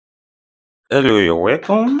Hello, you're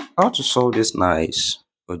welcome. How to solve this nice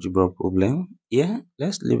algebra problem?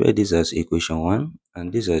 Let's label this as equation 1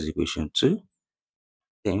 and this as equation 2.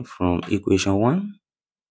 Then from equation 1,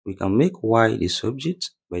 we can make y the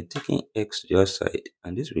subject by taking x to the other side,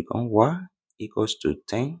 and this becomes y equals to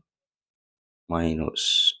 10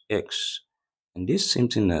 minus x. And this same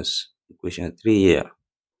thing as equation 3 here.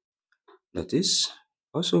 That is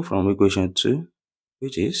also from equation 2,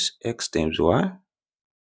 which is x times y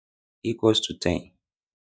equals to 10.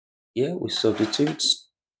 Here we substitute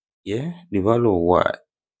the value of y,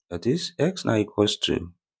 that is x now equals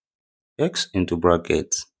to x into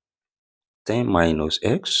bracket 10 minus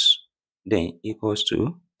x, then equals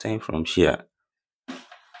to 10 from here.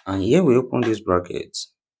 And here we open this bracket,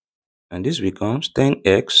 and this becomes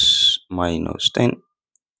 10x minus 10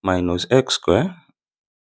 minus x square,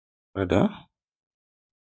 rather,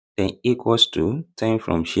 then equals to 10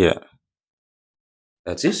 from here.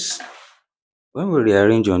 That is, when we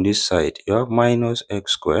rearrange on this side, you have minus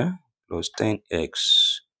x square plus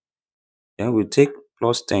 10x. Then we take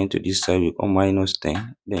plus 10 to this side, we become minus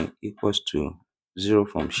 10, then equals to 0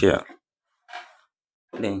 from here.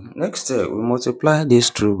 Then next step, we multiply this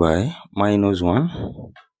through by minus 1.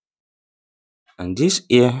 And this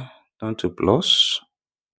here turn to plus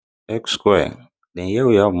x squared. Then here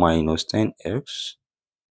we have minus 10x,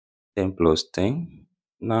 then plus 10,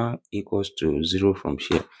 now equals to 0 from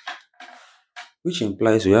here. Which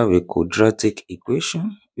implies we have a quadratic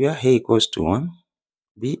equation where a equals to 1,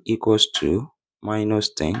 b equals to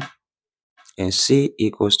minus 10, and c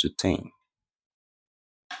equals to 10.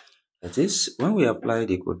 That is, when we apply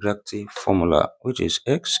the quadratic formula, which is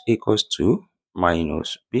x equals to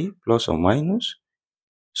minus b plus or minus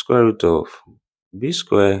square root of b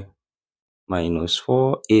square minus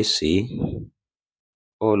 4ac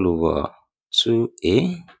all over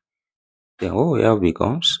 2a, then what we have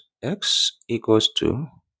becomes x equals to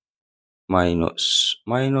minus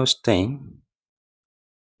 10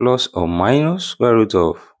 plus or minus square root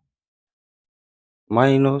of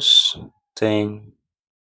minus 10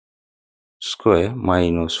 square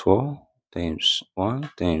minus 4 times 1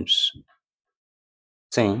 times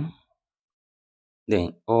 10,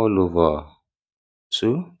 then all over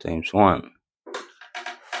 2 times 1.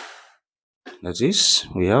 That is,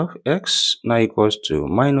 we have x now equals to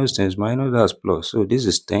minus times minus, that's plus. So this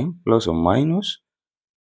is 10 plus or minus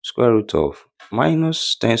square root of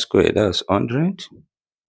minus 10 squared, that's 100.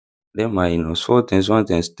 Then minus 4 times 1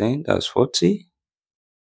 times 10, that's 40.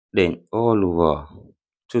 Then all over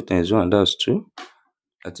 2 times 1, that's 2.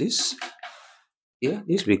 That is,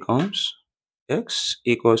 this becomes x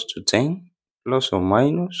equals to 10 plus or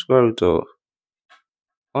minus square root of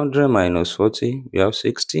 100 minus 40, we have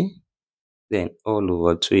 60. Then all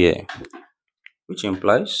over 2 here, which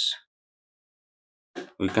implies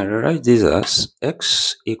we can rewrite this as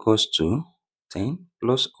x equals to 10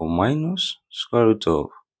 plus or minus square root of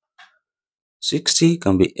 60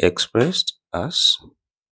 can be expressed as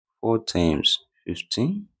 4 times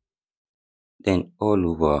 15, then all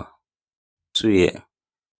over 2 here.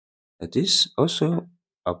 That is, also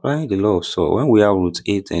applying the law of sum, when we have root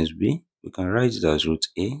a times b, we can write it as root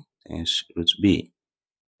a times root b.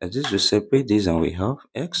 That is, we separate this and we have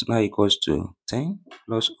x now equals to 10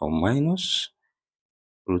 plus or minus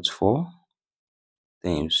root 4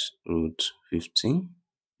 times root 15,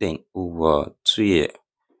 then over 2 here.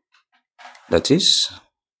 That is,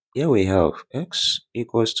 here we have x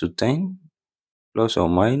equals to 10 plus or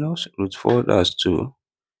minus root 4, that's 2,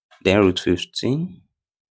 then root 15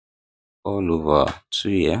 all over 2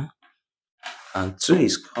 here, and 2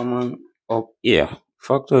 is common up here.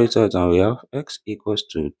 Factor it out and we have x equals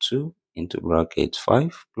to 2 into bracket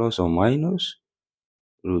 5 plus or minus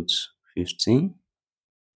root 15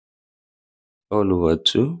 all over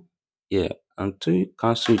 2 here, and 2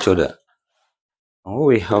 cancel each other. And what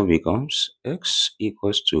we have becomes x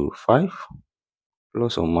equals to 5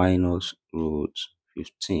 plus or minus root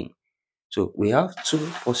 15. So we have two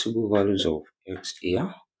possible values of x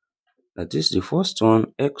here. That is, the first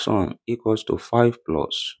one, x1 equals to 5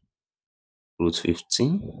 plus root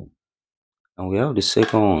 15. And we have the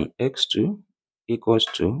second one, x2 equals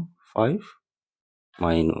to 5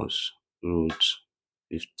 minus root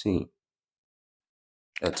 15.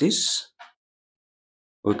 That is,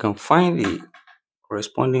 we can find the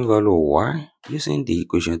corresponding value of y using the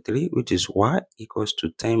equation 3, which is y equals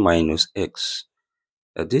to 10 minus x.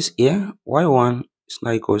 That is, here y1 is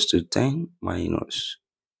now equals to 10 minus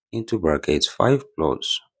into brackets 5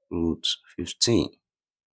 plus root 15.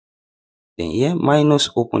 Then here minus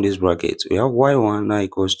open this bracket, we have y1 now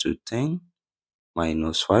equals to 10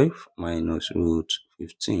 minus 5 minus root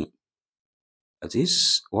 15. That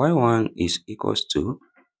is, y1 is equals to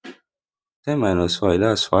 10 minus 5,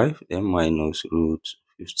 that's 5, then minus root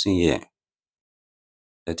 15 here.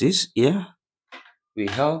 That is, here we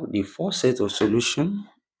have the first set of solution,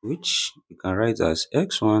 which you can write as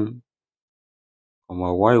x1,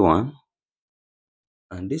 y1,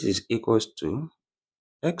 and this is equals to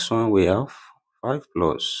x1 we have 5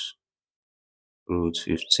 plus root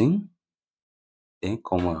 15, then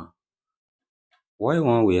comma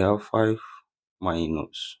y1 we have 5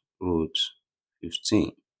 minus root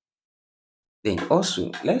 15. Then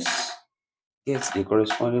also let's get the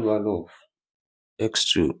corresponding value of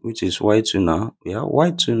x2, which is y2 now. We have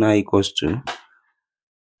y2 now equals to,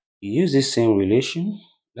 you use this same relation,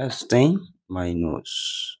 that's 10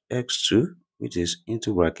 minus x2, which is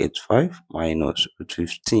into bracket 5 minus root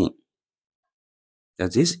 15.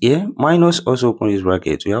 That is, here minus also open this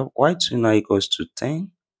bracket. We have y2 now equals to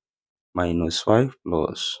 10 minus 5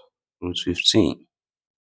 plus root 15.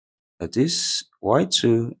 That is,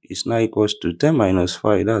 y2 is now equals to 10 minus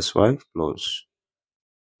 5, that's 5 plus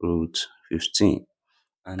root 15.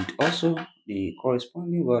 And also the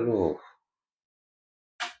corresponding value of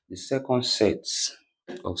the second set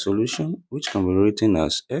of solution, which can be written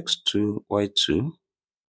as x2 y2,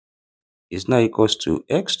 is now equals to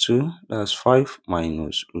x2, that's 5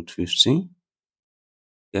 minus root 15,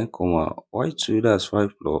 then comma y2, that's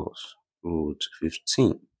 5 plus root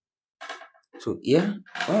 15. So here,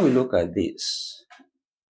 when we look at this,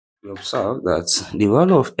 we observe that the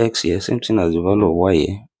value of x here, same thing as the value of y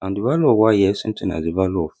here, and the value of y here, same thing as the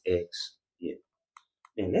value of x here.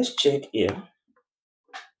 Then let's check here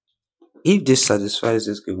if this satisfies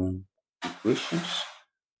this given equations.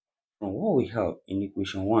 From what we have in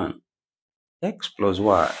equation 1, x plus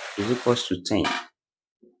y is equals to 10.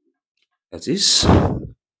 That is,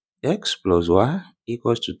 x plus y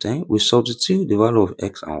equals to 10. We substitute the value of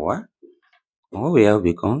x and y. And what we have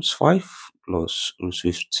becomes 5 plus root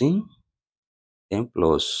 15, then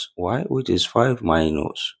plus y, which is 5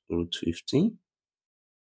 minus root 15.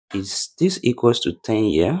 Is this equals to 10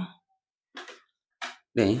 here?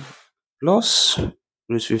 Then plus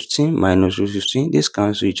root 15 minus root 15, this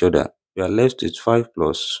cancel each other. We are left with 5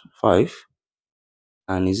 plus 5.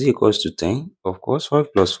 And is it equals to 10? Of course,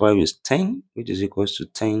 5 plus 5 is 10, which is equals to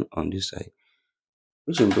 10 on this side,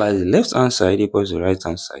 which implies the left hand side equals the right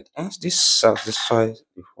hand side. Hence, this satisfies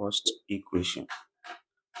the first equation.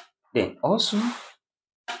 Then also,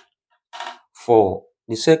 for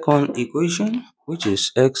the second equation, which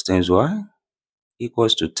is x times y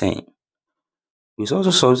equals to 10, we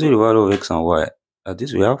also substitute the value of x and y. At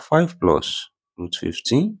this, we have 5 plus root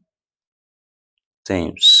 15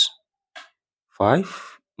 times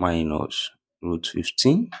 5 minus root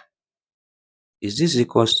 15. Is this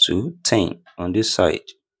equals to 10 on this side?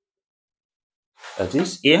 That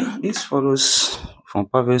is, here, this follows from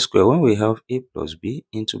perfect square when we have a plus b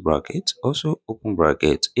into bracket, also open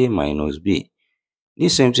bracket, a minus b.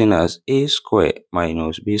 This same thing as a square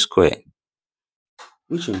minus b square,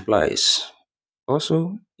 which implies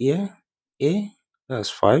also here a, that's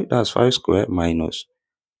 5 square minus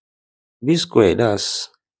b square, that's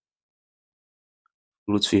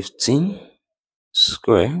root 15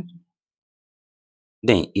 square,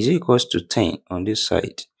 then is equals to 10 on this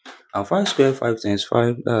side. And 5 square 5 times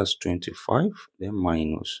 5, that's 25, then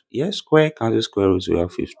minus, here square cancel square root, we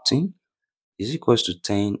have 15 is equals to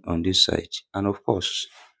 10 on this side. And of course,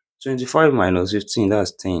 25 minus 15,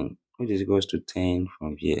 that's 10, which is equals to 10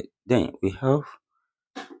 from here. Then we have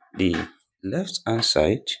the left hand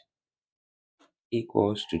side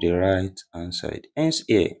equals to the right hand side. Hence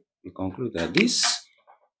here, we conclude that this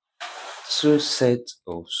two sets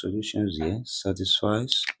of solutions here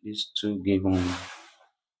satisfies these two given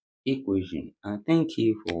equation. And thank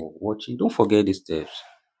you for watching. Don't forget the steps.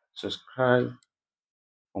 Subscribe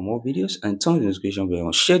for more videos and turn the notification bell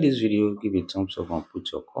on. Share this video, give it a thumbs up and put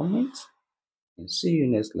your comments. And see you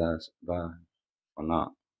next class. Bye for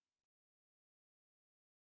now.